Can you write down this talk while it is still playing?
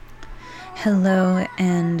Hello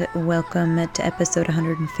and welcome to episode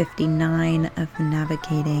 159 of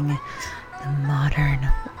Navigating the Modern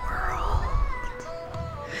World.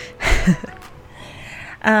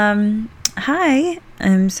 Hi,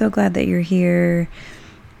 I'm so glad that you're here.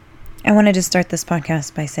 I wanted to start this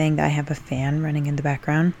podcast by saying that I have a fan running in the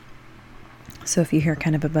background. So if you hear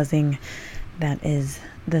kind of a buzzing, that is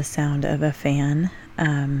the sound of a fan.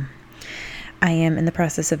 I am in the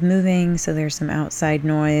process of moving, so there's some outside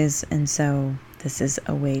noise, and so this is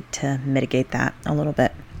a way to mitigate that a little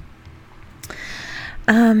bit.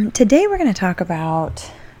 Today we're going to kind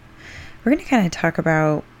of talk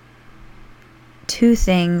about two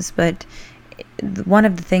things, but one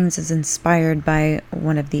of the things is inspired by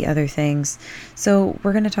one of the other things. So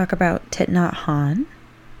we're going to talk about Thich Nhat Hanh,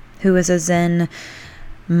 who is a Zen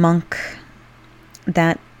monk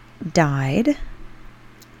that died.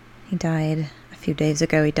 He died a few days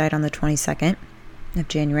ago. He died on the 22nd of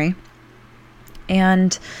January.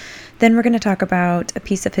 And then we're going to talk about a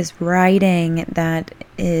piece of his writing that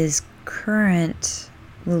is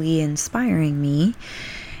currently inspiring me.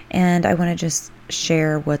 And I want to just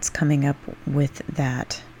share what's coming up with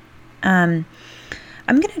that. I'm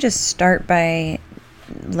going to just start by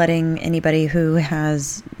letting anybody who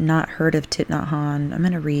has not heard of Thich Nhat Hanh, I'm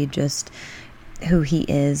going to read just who he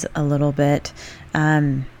is a little bit.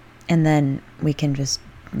 And then we can just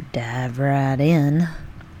dive right in.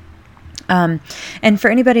 And for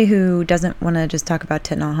anybody who doesn't want to just talk about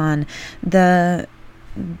Thich Nhat Hanh,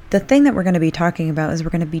 the thing that we're going to be talking about is we're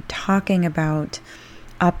going to be talking about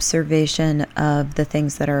observation of the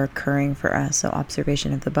things that are occurring for us. So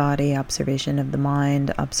observation of the body, observation of the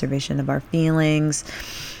mind, observation of our feelings.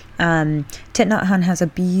 Thich Nhat Hanh has a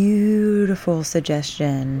beautiful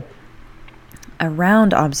suggestion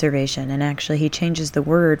around observation, and actually he changes the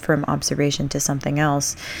word from observation to something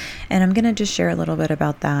else, and I'm going to just share a little bit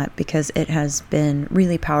about that because it has been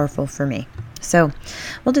really powerful for me. So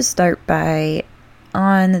we'll just start by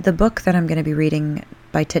on the book that I'm going to be reading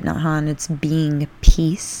by Thich Nhat Hanh. It's Being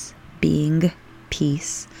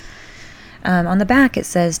Peace. On the back it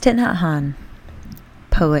says Thich Nhat Hanh,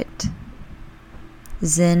 poet,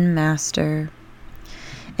 Zen master,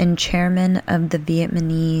 and chairman of the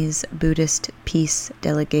Vietnamese Buddhist peace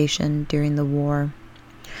delegation during the war,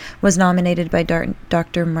 was nominated by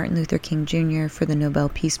Dr. Martin Luther King Jr. for the Nobel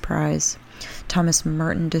Peace Prize. Thomas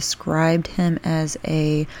Merton described him as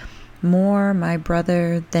a more my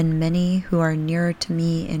brother than many who are nearer to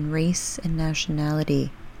me in race and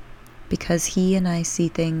nationality, because he and I see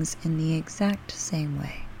things in the exact same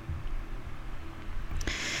way.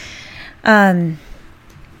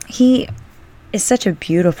 He is such a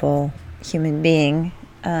beautiful human being.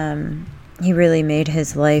 He really made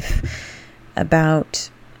his life about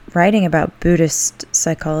writing about Buddhist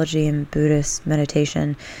psychology and Buddhist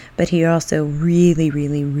meditation, but he also really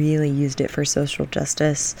used it for social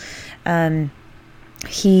justice.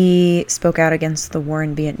 He spoke out against the war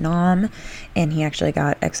in Vietnam, and he actually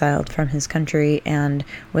got exiled from his country and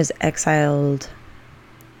was exiled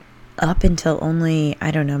up until only, I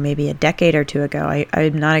don't know, maybe a decade or two ago.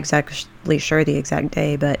 I'm not exactly sure the exact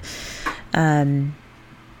day, but and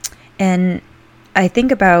I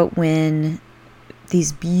think about when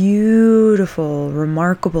these beautiful,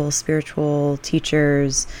 remarkable spiritual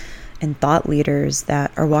teachers and thought leaders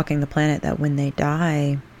that are walking the planet, that when they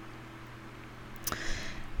die,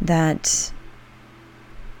 that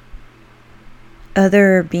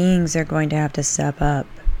other beings are going to have to step up.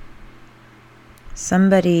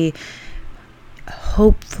 Somebody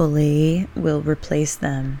hopefully will replace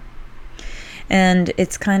them. And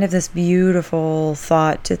it's kind of this beautiful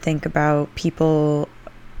thought to think about. People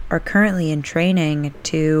are currently in training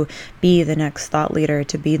to be the next thought leader,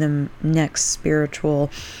 to be the next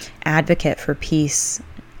spiritual advocate for peace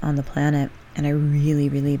on the planet. And I really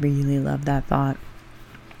love that thought.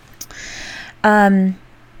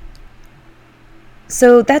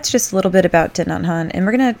 So that's just a little bit about Thich Nhat Hanh, and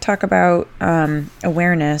we're going to talk about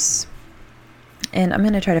awareness, and I'm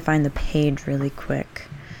going to try to find the page really quick.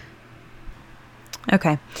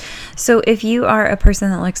 Okay, so if you are a person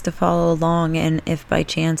that likes to follow along, and if by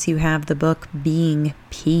chance you have the book Being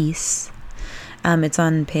Peace, it's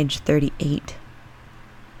on page 38.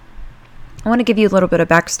 I want to give you a little bit of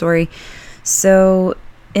backstory. So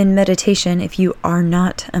in meditation, if you are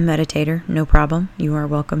not a meditator, no problem. You are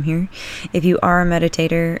welcome here. If you are a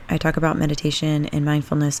meditator, I talk about meditation and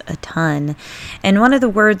mindfulness a ton. And one of the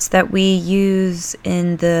words that we use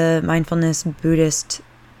in the mindfulness Buddhist,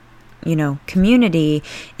 community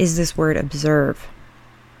is this word observe.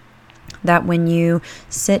 That when you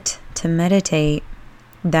sit to meditate,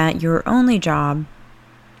 that your only job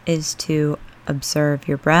is to observe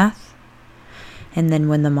your breath, And then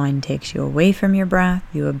when the mind takes you away from your breath,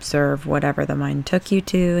 you observe whatever the mind took you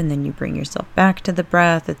to, and then you bring yourself back to the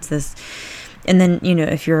breath. It's this. And then,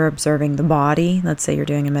 if you're observing the body, let's say you're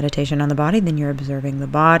doing a meditation on the body, then you're observing the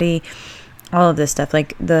body, all of this stuff.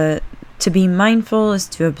 Like to be mindful is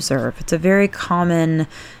to observe. It's a very common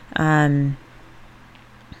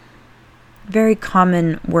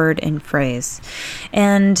word and phrase.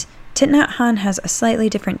 And Thich Nhat Hanh has a slightly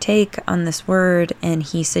different take on this word, and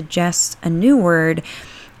he suggests a new word.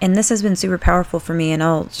 And this has been super powerful for me, and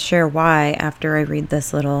I'll share why after I read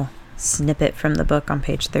this little snippet from the book on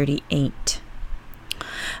page 38.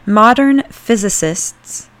 Modern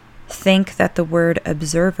physicists think that the word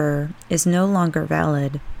observer is no longer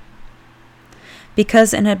valid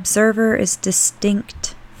because an observer is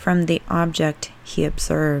distinct from the object he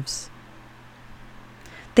observes.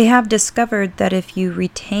 They have discovered that if you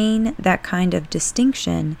retain that kind of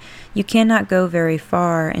distinction, you cannot go very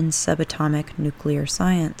far in subatomic nuclear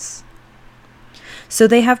science. So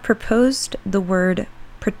they have proposed the word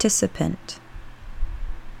participant.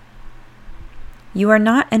 You are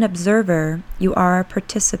not an observer, you are a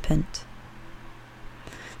participant.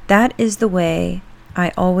 That is the way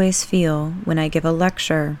I always feel when I give a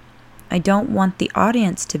lecture. I don't want the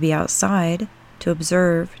audience to be outside, to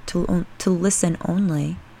observe, to listen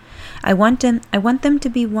only. I want them to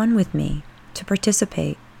be one with me, to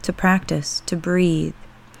participate, to practice, to breathe.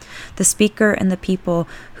 The speaker and the people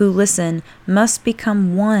who listen must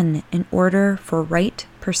become one in order for right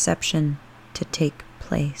perception to take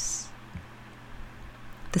place.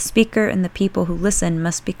 The speaker and the people who listen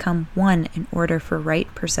must become one in order for right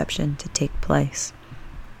perception to take place.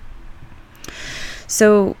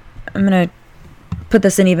 So I'm going to put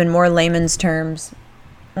this in even more layman's terms.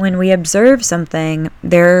 When we observe something,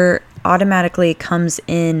 there automatically comes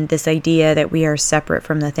in this idea that we are separate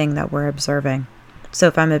from the thing that we're observing. So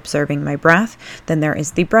if I'm observing my breath, then there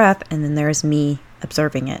is the breath, and then there is me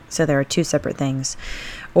observing it. So there are two separate things.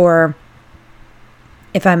 Or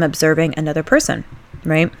if I'm observing another person,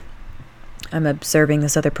 right? I'm observing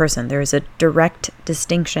this other person. There is a direct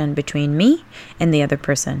distinction between me and the other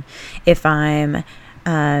person. If I'm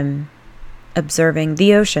observing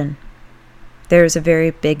the ocean, there's a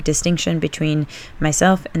very big distinction between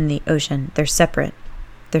myself and the ocean. They're separate.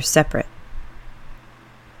 They're separate.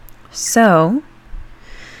 So,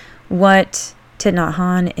 what Thich Nhat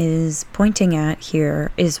Hanh is pointing at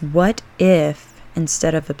here is, what if,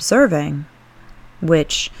 instead of observing,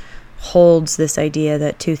 which holds this idea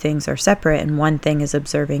that two things are separate and one thing is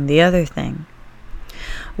observing the other thing,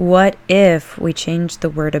 what if we change the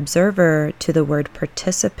word observer to the word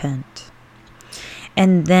participant?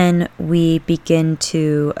 And then we begin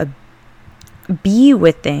to be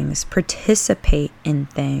with things, participate in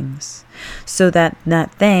things, so that that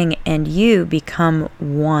thing and you become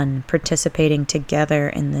one, participating together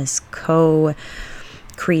in this co-created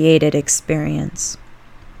experience.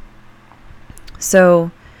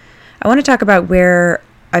 So I want to talk about where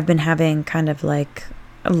I've been having kind of like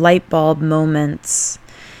light bulb moments,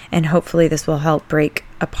 and hopefully this will help break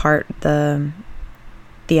apart the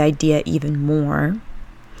idea even more.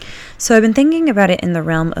 So I've been thinking about it in the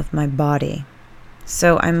realm of my body.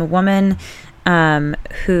 So I'm a woman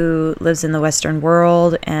who lives in the Western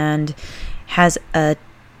world and has a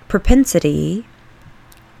propensity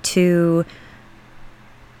to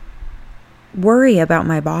worry about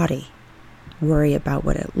my body, worry about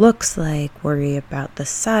what it looks like, worry about the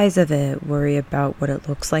size of it, worry about what it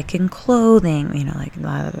looks like in clothing, like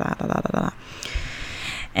blah, blah, blah, blah, blah.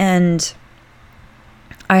 And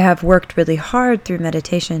I have worked really hard through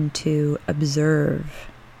meditation to observe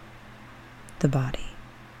the body.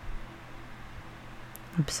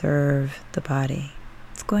 Observe the body.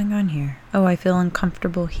 What's going on here? Oh, I feel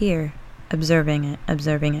uncomfortable here. Observing it,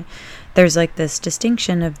 observing it. There's like this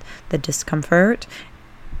distinction of the discomfort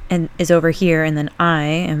and is over here, and then I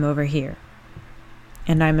am over here.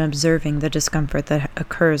 And I'm observing the discomfort that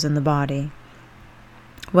occurs in the body.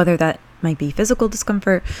 Whether that might be physical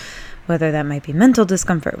discomfort, whether that might be mental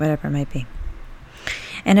discomfort, whatever it might be.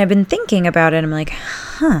 And I've been thinking about it. I'm like,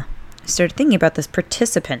 I started thinking about this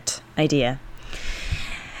participant idea.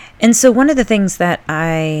 And so one of the things that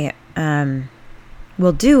I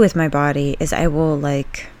will do with my body is I will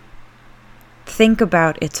think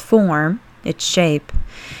about its form, its shape,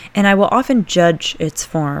 and I will often judge its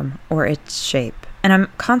form or its shape. And I'm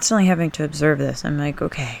constantly having to observe this. I'm like,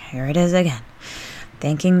 okay, here it is again.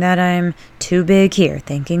 Thinking that I'm too big here,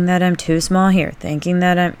 thinking that I'm too small here, thinking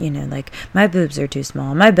that I'm, my boobs are too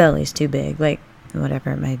small, my belly's too big,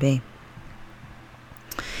 whatever it might be.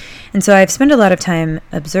 And so I've spent a lot of time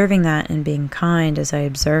observing that and being kind as I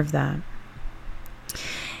observe that.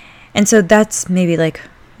 And so that's maybe like,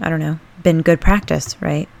 I don't know, been good practice,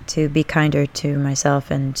 right? To be kinder to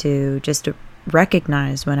myself and to just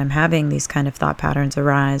recognize when I'm having these kind of thought patterns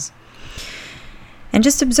arise and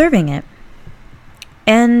just observing it.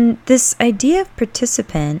 And this idea of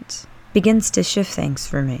participant begins to shift things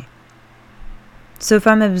for me. So if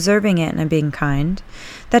I'm observing it and I'm being kind,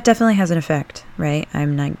 that definitely has an effect, right?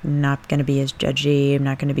 I'm not going to be as judgy. I'm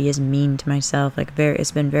not going to be as mean to myself.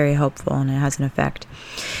 It's been very helpful and it has an effect.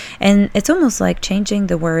 And it's almost like changing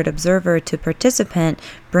the word observer to participant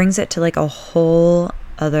brings it to like a whole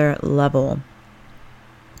other level.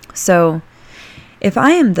 So if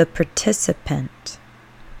I am the participant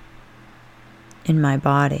in my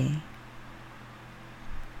body,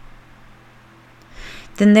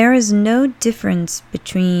 then there is no difference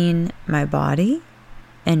between my body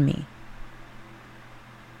and me.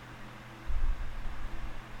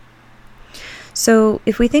 So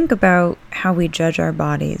if we think about how we judge our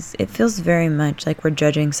bodies, it feels very much like we're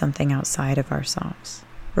judging something outside of ourselves.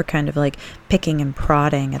 We're kind of like picking and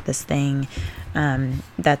prodding at this thing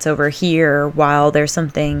that's over here while there's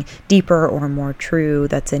something deeper or more true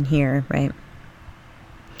that's in here, right?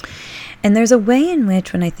 And there's a way in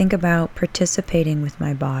which when I think about participating with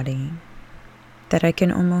my body, that I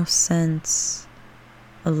can almost sense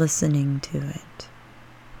a listening to it,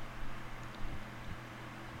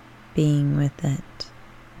 being with it,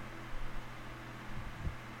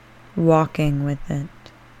 walking with it,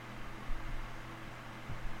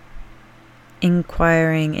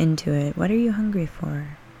 inquiring into it. What are you hungry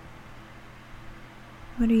for?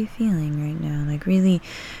 What are you feeling right now? Like really,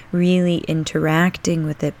 really interacting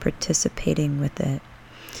with it, participating with it,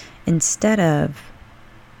 instead of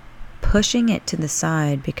pushing it to the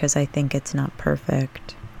side because I think it's not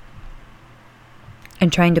perfect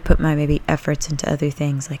and trying to put my maybe efforts into other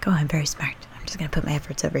things like, oh, I'm very smart. I'm just going to put my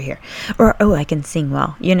efforts over here. Or, oh, I can sing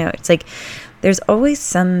well. It's like there's always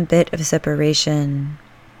some bit of separation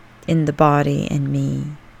in the body and me.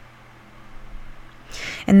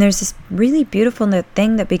 And there's this really beautiful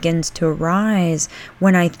thing that begins to arise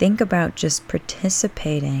when I think about just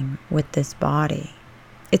participating with this body.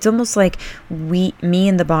 It's almost like me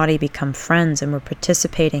and the body become friends, and we're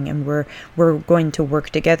participating, and we're going to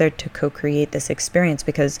work together to co-create this experience,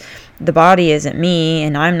 because the body isn't me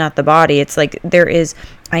and I'm not the body. It's like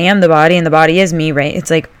I am the body and the body is me, right?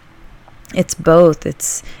 It's like it's both.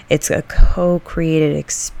 It's a co-created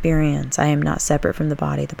experience. I am not separate from the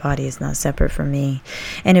body is not separate from me.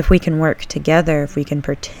 And if we can work together, if we can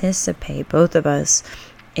participate, both of us,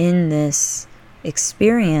 in this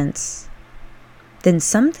experience, then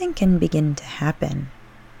something can begin to happen.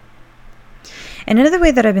 And another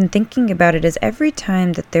way that I've been thinking about it is every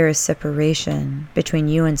time that there is separation between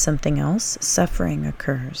you and something else, suffering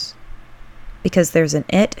occurs. Because there's an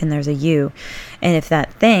it and there's a you. And if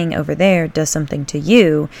that thing over there does something to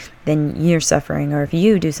you, then you're suffering. Or if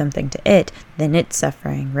you do something to it, then it's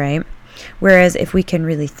suffering, right? Whereas if we can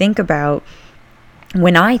really think about,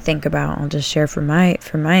 I'll just share from my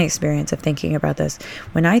experience of thinking about this.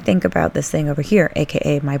 When I think about this thing over here,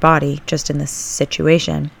 aka my body, just in this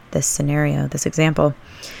situation, this scenario, this example,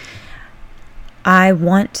 I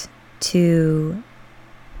want to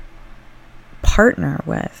partner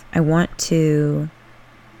with. I want to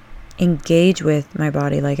engage with my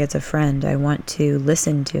body like it's a friend. I want to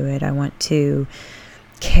listen to it. I want to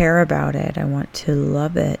care about it. I want to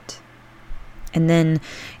love it. And then,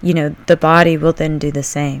 the body will then do the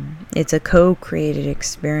same. It's a co-created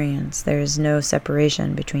experience. There's no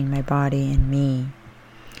separation between my body and me.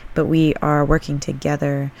 But we are working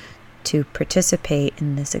together to participate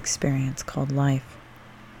in this experience called life.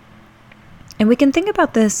 And we can think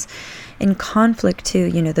about this in conflict too.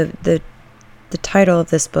 The title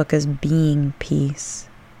of this book is Being Peace.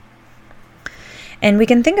 And we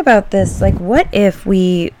can think about this like, what if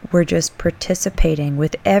we were just participating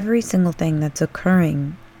with every single thing that's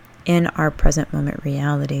occurring in our present moment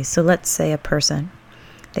reality? So let's say a person,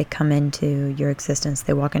 they come into your existence,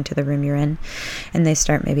 they walk into the room you're in, and they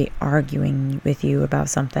start maybe arguing with you about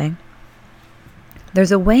something.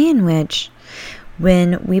 There's a way in which,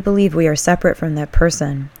 when we believe we are separate from that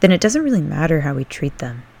person, then it doesn't really matter how we treat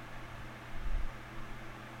them.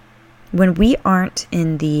 When we aren't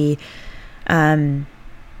in the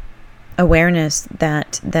awareness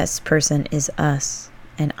that this person is us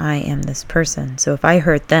and I am this person. So if I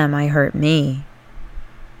hurt them, I hurt me.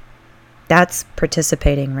 That's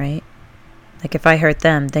participating, right? Like if I hurt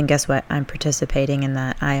them, then guess what? I'm participating in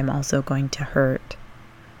that. I am also going to hurt.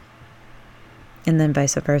 And then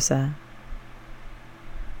vice versa.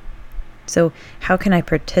 So how can I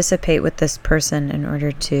participate with this person in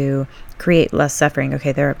order to create less suffering?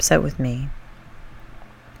 Okay, they're upset with me.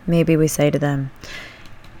 Maybe we say to them,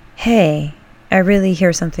 hey, I really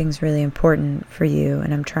hear something's really important for you,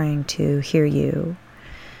 and I'm trying to hear you.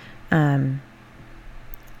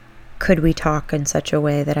 Could we talk in such a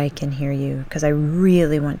way that I can hear you? Because I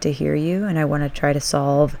really want to hear you, and I want to try to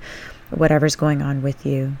solve whatever's going on with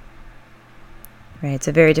you. Right? It's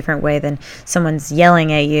a very different way than someone's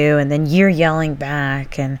yelling at you, and then you're yelling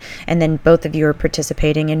back, and then both of you are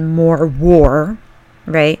participating in more war.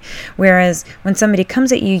 Right? Whereas when somebody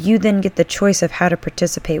comes at you, you then get the choice of how to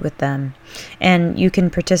participate with them. And you can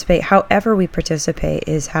participate however we participate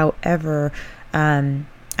is however, I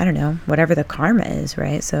don't know, whatever the karma is,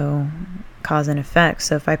 right? So cause and effect.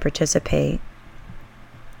 So if I participate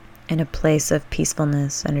in a place of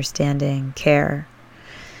peacefulness, understanding, care,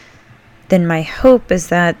 then my hope is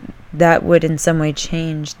that that would in some way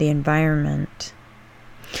change the environment.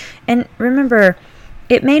 And remember,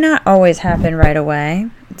 it may not always happen right away.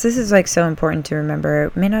 This is like so important to remember.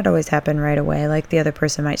 It may not always happen right away. Like the other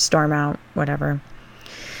person might storm out, whatever.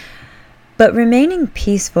 But remaining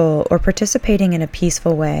peaceful or participating in a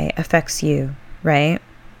peaceful way affects you, right?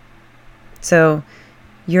 So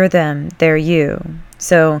you're them, they're you.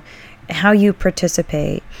 So how you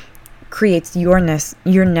participate creates your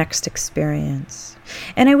next experience.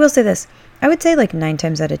 And I will say this, I would say like 9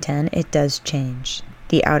 times out of 10, it does change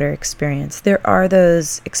the outer experience. There are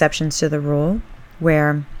those exceptions to the rule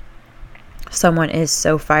where someone is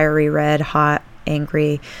so fiery red, hot,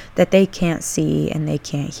 angry that they can't see and they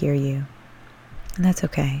can't hear you. And that's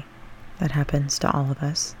okay. That happens to all of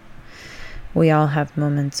us. We all have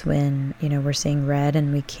moments when, we're seeing red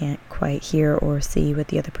and we can't quite hear or see what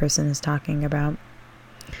the other person is talking about.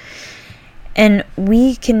 And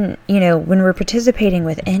we can, when we're participating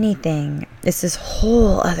with anything, it's this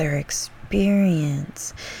whole other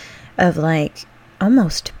experience of like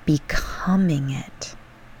almost becoming it.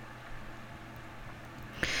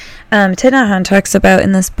 Thich Nhat Hanh talks about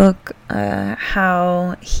in this book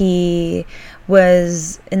how he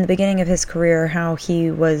was, in the beginning of his career, how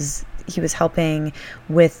he was helping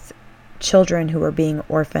with children who were being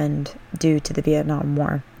orphaned due to the Vietnam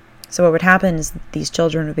War. So what would happen is these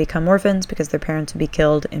children would become orphans because their parents would be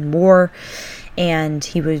killed in war, and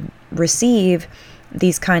he would receive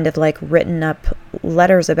these kind of like written up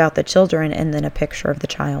letters about the children and then a picture of the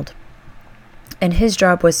child. And his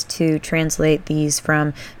job was to translate these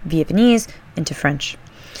from Vietnamese into French.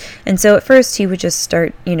 And so at first he would just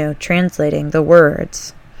start, translating the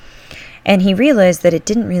words. And he realized that it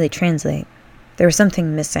didn't really translate. There was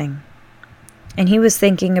something missing. And he was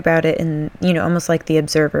thinking about it in, almost like the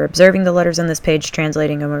observer, observing the letters on this page,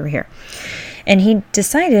 translating them over here. And he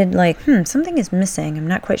decided, like, something is missing. I'm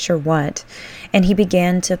not quite sure what. And he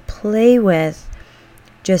began to play with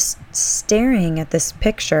just staring at this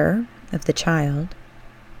picture of the child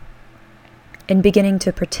and beginning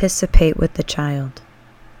to participate with the child,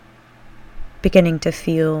 beginning to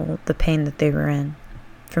feel the pain that they were in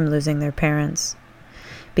from losing their parents,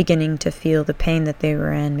 beginning to feel the pain that they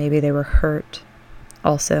were in. Maybe they were hurt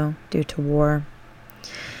also due to war,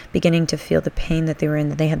 beginning to feel the pain that they were in,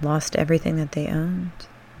 that they had lost everything that they owned,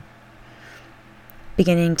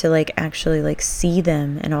 beginning to actually see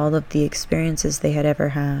them and all of the experiences they had ever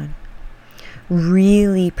had,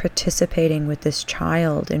 really participating with this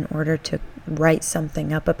child in order to write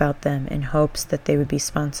something up about them in hopes that they would be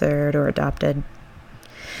sponsored or adopted.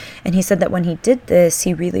 And he said that when he did this,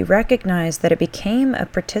 he really recognized that it became a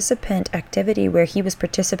participant activity where he was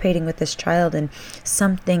participating with this child and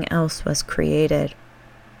something else was created.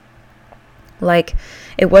 Like,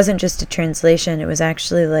 it wasn't just a translation, it was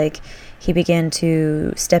actually like he began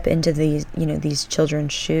to step into these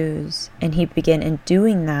children's shoes. And he began, in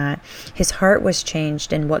doing that, his heart was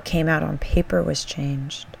changed and what came out on paper was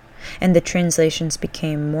changed. And the translations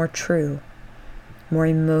became more true, more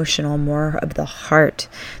emotional, more of the heart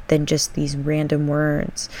than just these random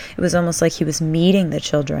words. It was almost like he was meeting the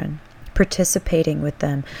children, participating with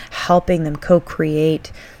them, helping them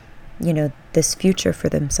co-create, this future for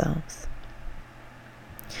themselves.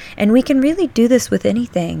 And we can really do this with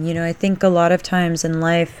anything. I think a lot of times in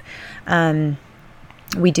life,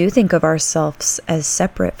 we do think of ourselves as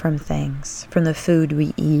separate from things, from the food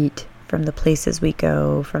we eat, from the places we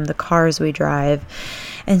go, from the cars we drive.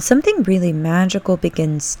 And something really magical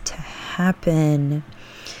begins to happen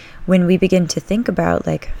when we begin to think about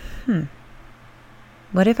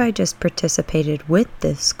what if I just participated with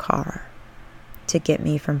this car to get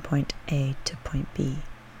me from point A to point B?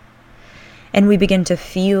 And we begin to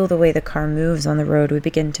feel the way the car moves on the road. We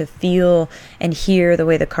begin to feel and hear the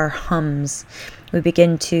way the car hums. We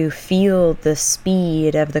begin to feel the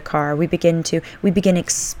speed of the car. We begin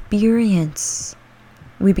experience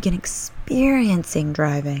experiencing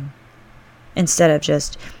driving instead of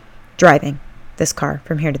just driving this car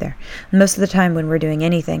from here to there. Most of the time when we're doing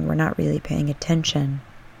anything, we're not really paying attention.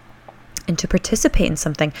 And to participate in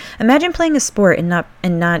something, imagine playing a sport and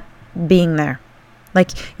not being there.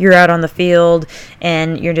 Like you're out on the field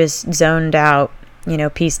and you're just zoned out,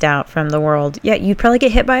 pieced out from the world. Yeah, you'd probably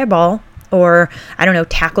get hit by a ball or, I don't know,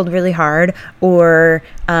 tackled really hard, or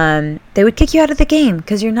they would kick you out of the game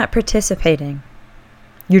because you're not participating.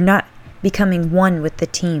 You're not becoming one with the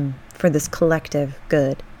team for this collective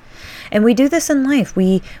good. And we do this in life.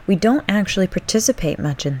 We don't actually participate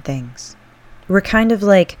much in things. We're kind of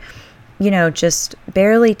like, just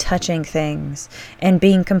barely touching things and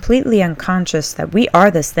being completely unconscious that we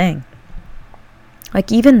are this thing.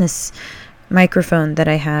 Like even this microphone that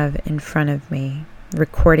I have in front of me,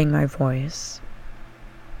 recording my voice.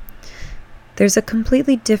 There's a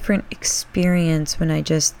completely different experience when I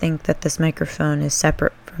just think that this microphone is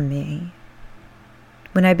separate from me.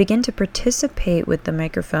 When I begin to participate with the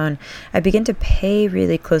microphone, I begin to pay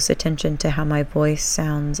really close attention to how my voice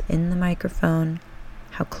sounds in the microphone,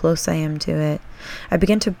 how close I am to it. I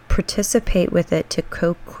begin to participate with it to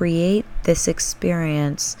co-create this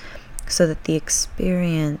experience so that the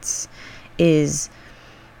experience is,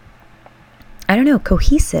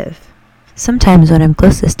 cohesive. Sometimes when I'm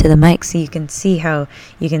closest to the mic, so you can see how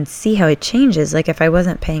it changes. Like if I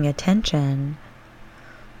wasn't paying attention,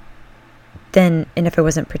 and if I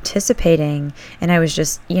wasn't participating and I was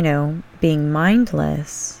just, being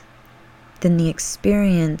mindless, then the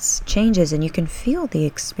experience changes and you can feel the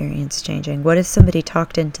experience changing. What if somebody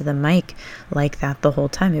talked into the mic like that the whole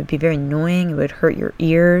time? It would be very annoying. It would hurt your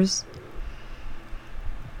ears.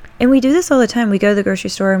 And we do this all the time. We go to the grocery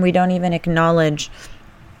store and we don't even acknowledge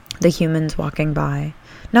the humans walking by.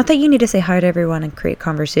 Not that you need to say hi to everyone and create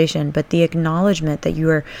conversation, but the acknowledgement that you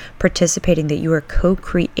are participating, that you are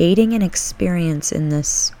co-creating an experience in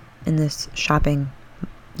this shopping,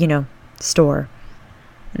 store,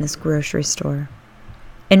 in this grocery store.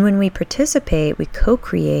 And when we participate, we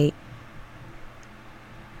co-create,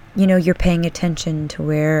 you're paying attention to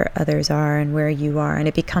where others are and where you are, and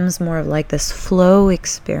it becomes more of like this flow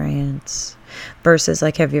experience. Versus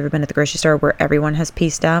like, have you ever been at the grocery store where everyone has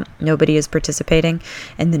pieced out, nobody is participating,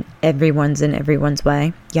 and then everyone's in everyone's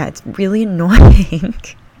way? Yeah, it's really annoying.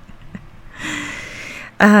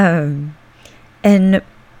 And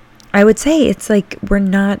I would say it's like we're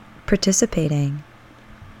not participating.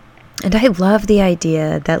 And I love the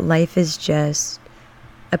idea that life is just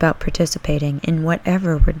about participating in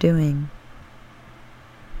whatever we're doing.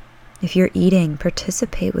 If you're eating,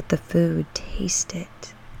 participate with the food, taste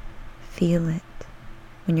it. Feel it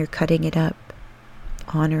when you're cutting it up,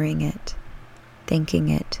 honoring it, thanking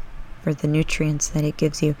it for the nutrients that it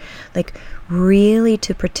gives you. Like really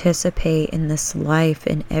to participate in this life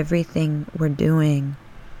and everything we're doing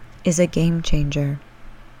is a game changer.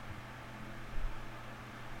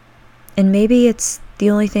 And maybe it's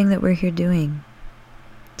the only thing that we're here doing,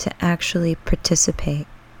 to actually participate,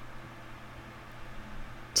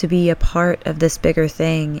 to be a part of this bigger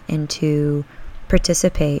thing and to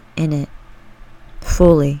participate in it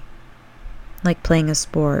fully, like playing a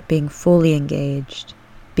sport, being fully engaged,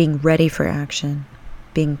 being ready for action,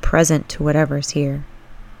 being present to whatever's here.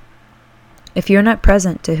 If you're not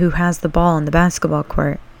present to who has the ball on the basketball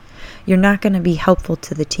court, you're not going to be helpful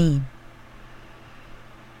to the team.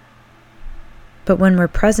 But when we're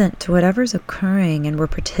present to whatever's occurring and we're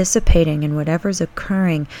participating in whatever's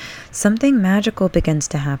occurring, something magical begins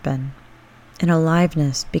to happen. An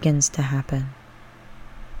aliveness begins to happen.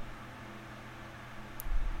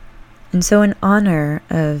 And so in honor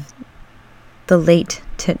of the late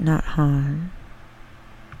Thich Nhat Hanh,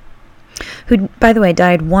 who, by the way,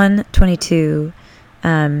 died 1/22,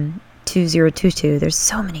 2022. There's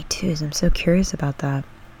so many twos. I'm so curious about that.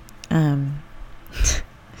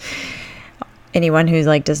 Anyone who's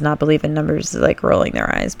like does not believe in numbers is like rolling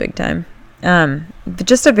their eyes big time. But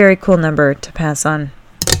just a very cool number to pass on.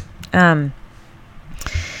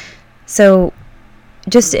 So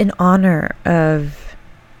just in honor of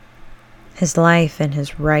his life and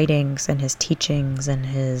his writings and his teachings and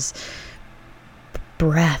his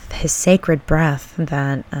breath, his sacred breath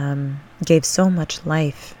that gave so much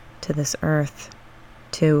life to this earth,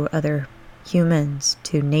 to other humans,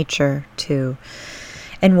 to nature,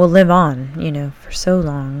 and will live on, for so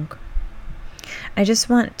long. I just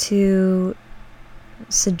want to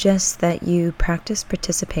suggest that you practice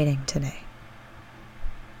participating today.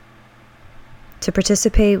 To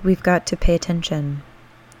participate, we've got to pay attention.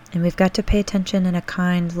 And we've got to pay attention in a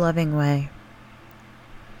kind, loving way.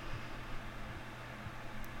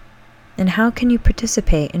 And how can you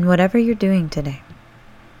participate in whatever you're doing today?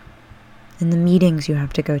 in the meetings you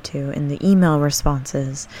have to go to, in the email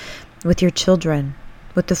responses, with your children,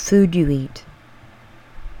 with the food you eat.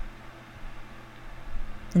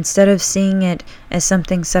 Instead of seeing it as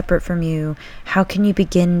something separate from you, how can you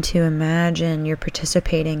begin to imagine you're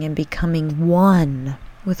participating and becoming one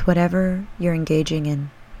with whatever you're engaging in?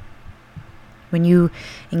 When you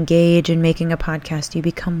engage in making a podcast, you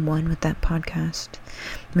become one with that podcast.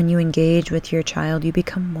 When you engage with your child, you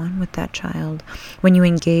become one with that child. When you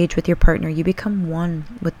engage with your partner, you become one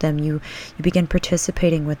with them. You begin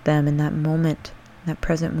participating with them in that moment, that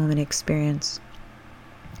present moment experience.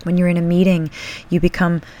 When you're in a meeting, you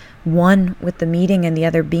become one with the meeting and the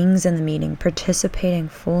other beings in the meeting, participating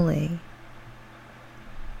fully.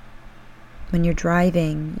 When you're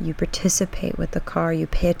driving, you participate with the car, you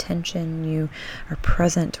pay attention, you are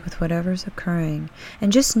present with whatever's occurring.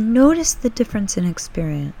 And just notice the difference in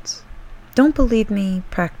experience. Don't believe me,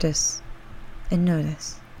 practice and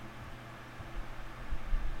notice.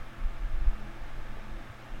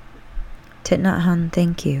 Thich Nhat Hanh,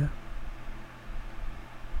 thank you.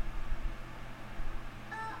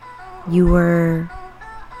 You were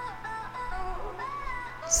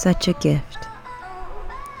such a gift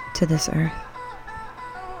to this earth.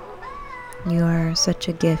 You are such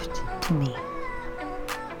a gift to me.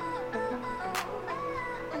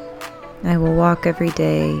 I will walk every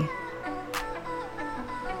day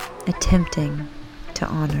attempting to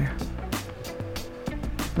honor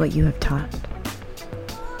what you have taught.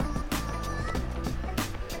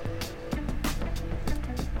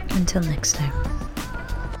 Until next time.